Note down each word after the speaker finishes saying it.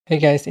Hey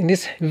guys, in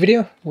this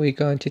video we're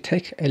going to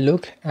take a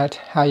look at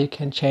how you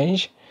can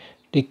change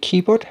the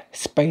keyboard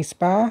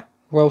spacebar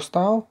roll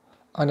style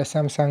on the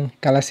Samsung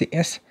Galaxy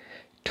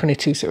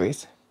S22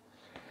 series.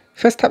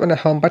 First, tap on the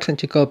home button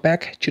to go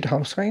back to the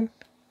home screen,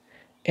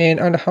 and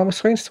on the home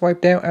screen swipe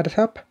down at the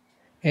top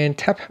and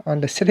tap on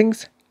the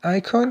settings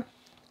icon.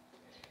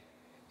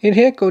 In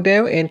here, go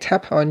down and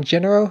tap on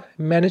general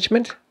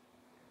management.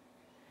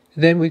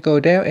 Then we go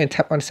down and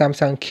tap on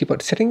Samsung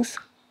keyboard settings.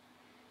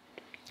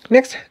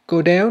 Next,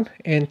 go down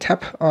and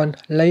tap on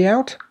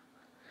layout.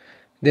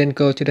 Then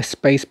go to the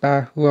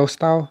spacebar roll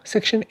style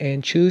section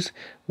and choose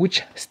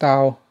which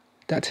style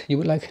that you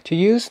would like to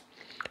use.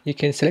 You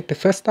can select the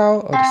first style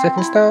or the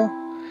second style.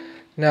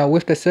 Now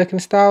with the second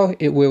style,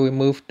 it will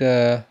remove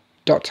the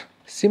dot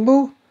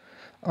symbol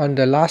on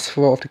the last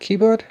row of the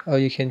keyboard, or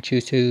you can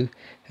choose to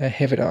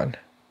have it on.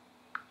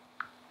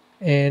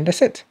 And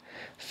that's it.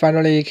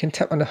 Finally, you can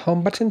tap on the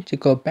home button to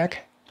go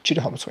back to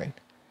the home screen.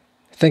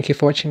 Thank you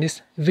for watching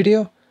this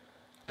video.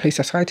 Please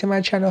subscribe to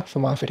my channel for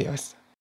more videos.